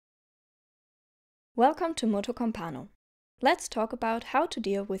Welcome to motocompano. Let's talk about how to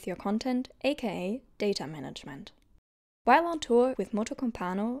deal with your content, aka data management. While on tour with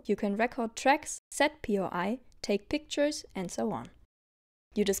motocompano, you can record tracks, set POI, take pictures, and so on.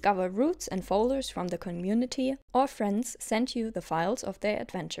 You discover routes and folders from the community, or friends send you the files of their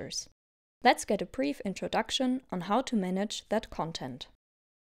adventures. Let's get a brief introduction on how to manage that content.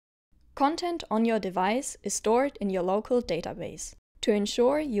 Content on your device is stored in your local database to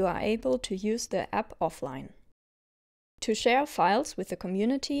ensure you are able to use the app offline. To share files with the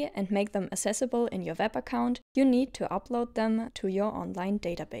community and make them accessible in your web account, you need to upload them to your online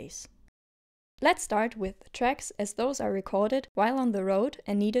database. Let's start with tracks, as those are recorded while on the road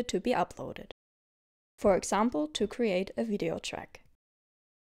and needed to be uploaded. For example, to create a video track.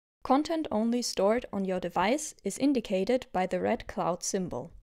 Content only stored on your device is indicated by the red cloud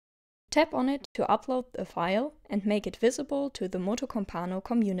symbol. Tap on it to upload the file and make it visible to the motocompano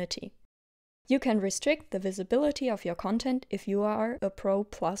community. You can restrict the visibility of your content if you are a Pro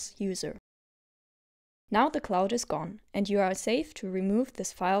Plus user. Now the cloud is gone, and you are safe to remove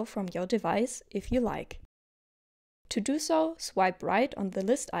this file from your device if you like. To do so, swipe right on the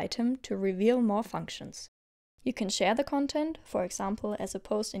list item to reveal more functions. You can share the content, for example as a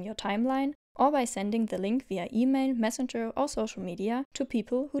post in your timeline, or by sending the link via email, messenger or social media to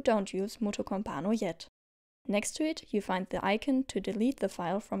people who don't use motocompano yet. Next to it, you find the icon to delete the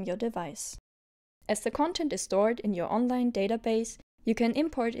file from your device. As the content is stored in your online database, you can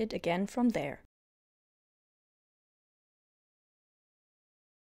import it again from there.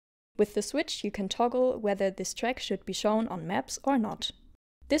 With the switch, you can toggle whether this track should be shown on maps or not.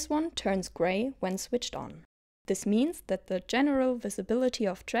 This one turns gray when switched on. This means that the general visibility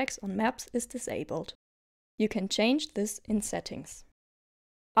of tracks on maps is disabled. You can change this in settings.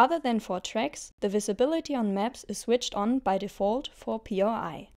 Other than for tracks, the visibility on maps is switched on by default for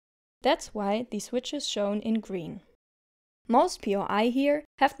POI. That's why the switch is shown in green. Most POI here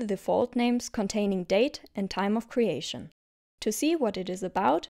have the default names containing date and time of creation. To see what it is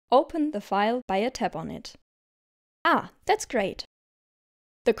about, open the file by a tap on it. Ah, that's great!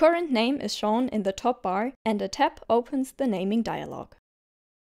 The current name is shown in the top bar, and a tab opens the naming dialog.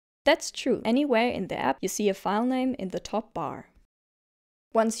 That's true anywhere in the app you see a file name in the top bar.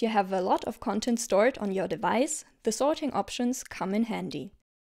 Once you have a lot of content stored on your device, the sorting options come in handy.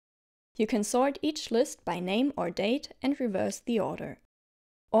 You can sort each list by name or date and reverse the order.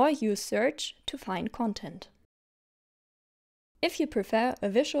 Or use search to find content. If you prefer a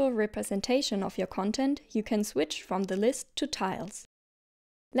visual representation of your content, you can switch from the list to tiles.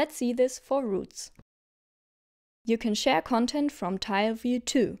 Let's see this for routes. You can share content from tile view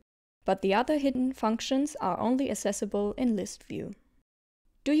too, but the other hidden functions are only accessible in list view.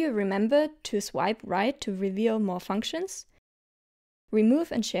 Do you remember to swipe right to reveal more functions?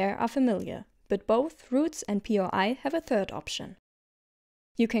 Remove and share are familiar, but both routes and POI have a third option.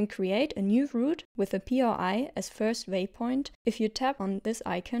 You can create a new route with a POI as first waypoint if you tap on this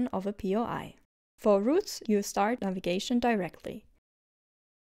icon of a POI. For routes, you start navigation directly.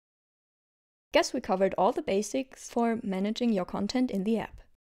 Guess we covered all the basics for managing your content in the app.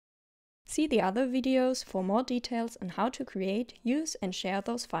 See the other videos for more details on how to create, use and share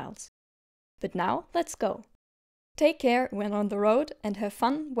those files. But now, let's go! Take care when on the road and have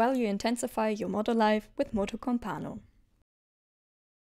fun while you intensify your moto life with motocompano.